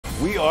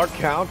We are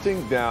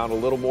counting down a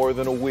little more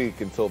than a week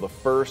until the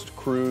first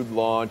crewed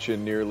launch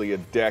in nearly a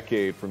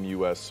decade from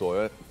U.S.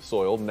 soil.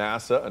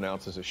 NASA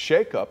announces a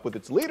shakeup with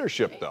its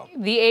leadership, though.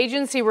 The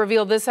agency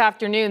revealed this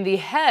afternoon the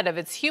head of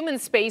its human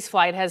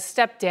spaceflight has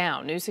stepped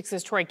down. News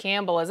 6's Troy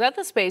Campbell is at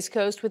the Space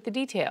Coast with the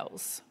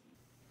details.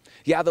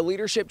 Yeah, the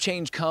leadership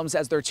change comes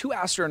as their two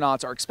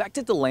astronauts are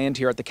expected to land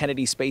here at the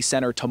Kennedy Space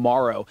Center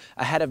tomorrow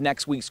ahead of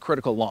next week's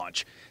critical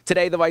launch.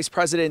 Today, the vice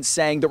president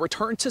saying the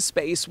return to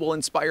space will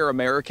inspire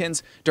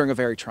Americans during a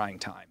very trying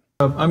time.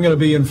 I'm going to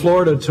be in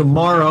Florida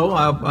tomorrow.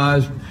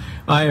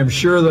 I am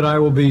sure that I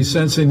will be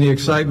sensing the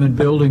excitement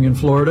building in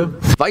Florida.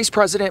 Vice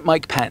President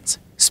Mike Pence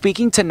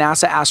speaking to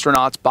NASA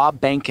astronauts Bob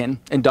Behnken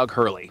and Doug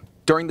Hurley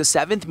during the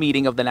 7th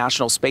meeting of the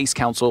National Space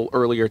Council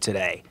earlier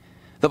today.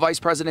 The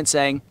vice president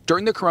saying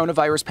during the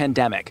coronavirus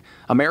pandemic,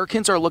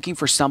 Americans are looking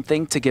for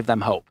something to give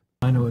them hope.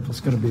 I know it's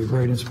going to be a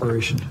great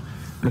inspiration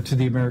to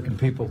the American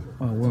people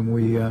when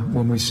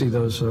we see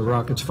those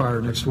rockets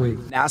fire next week.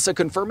 NASA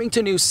confirming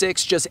to News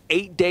 6 just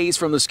 8 days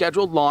from the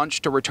scheduled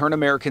launch to return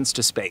Americans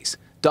to space.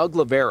 Doug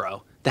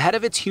Lavero, the head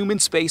of its human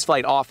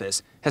spaceflight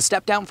office, has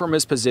stepped down from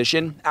his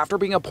position after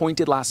being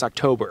appointed last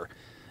October.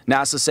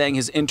 NASA saying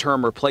his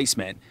interim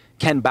replacement,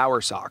 Ken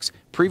Bowersox,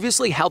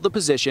 previously held the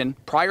position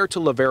prior to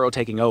Lavero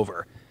taking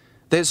over.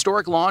 The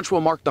historic launch will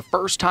mark the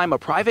first time a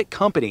private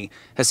company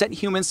has sent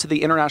humans to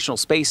the International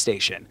Space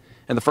Station,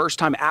 and the first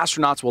time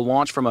astronauts will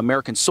launch from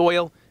American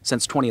soil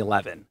since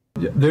 2011.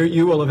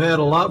 You will have had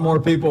a lot more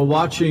people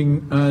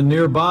watching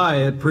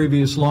nearby at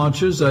previous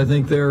launches. I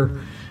think they're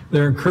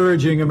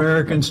encouraging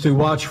Americans to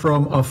watch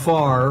from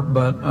afar,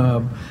 but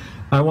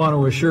I want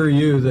to assure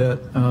you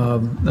that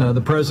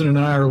the President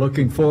and I are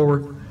looking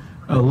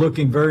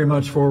very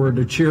much forward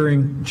to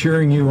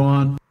cheering you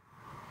on.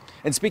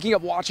 And speaking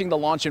of watching the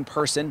launch in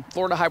person,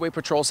 Florida Highway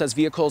Patrol says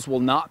vehicles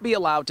will not be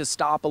allowed to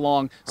stop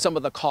along some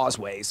of the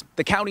causeways.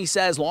 The county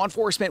says law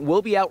enforcement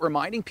will be out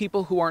reminding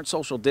people who aren't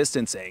social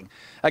distancing.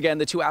 Again,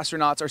 the two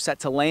astronauts are set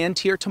to land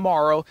here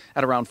tomorrow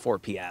at around 4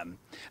 p.m.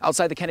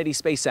 Outside the Kennedy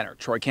Space Center,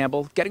 Troy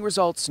Campbell, Getting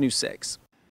Results, News 6.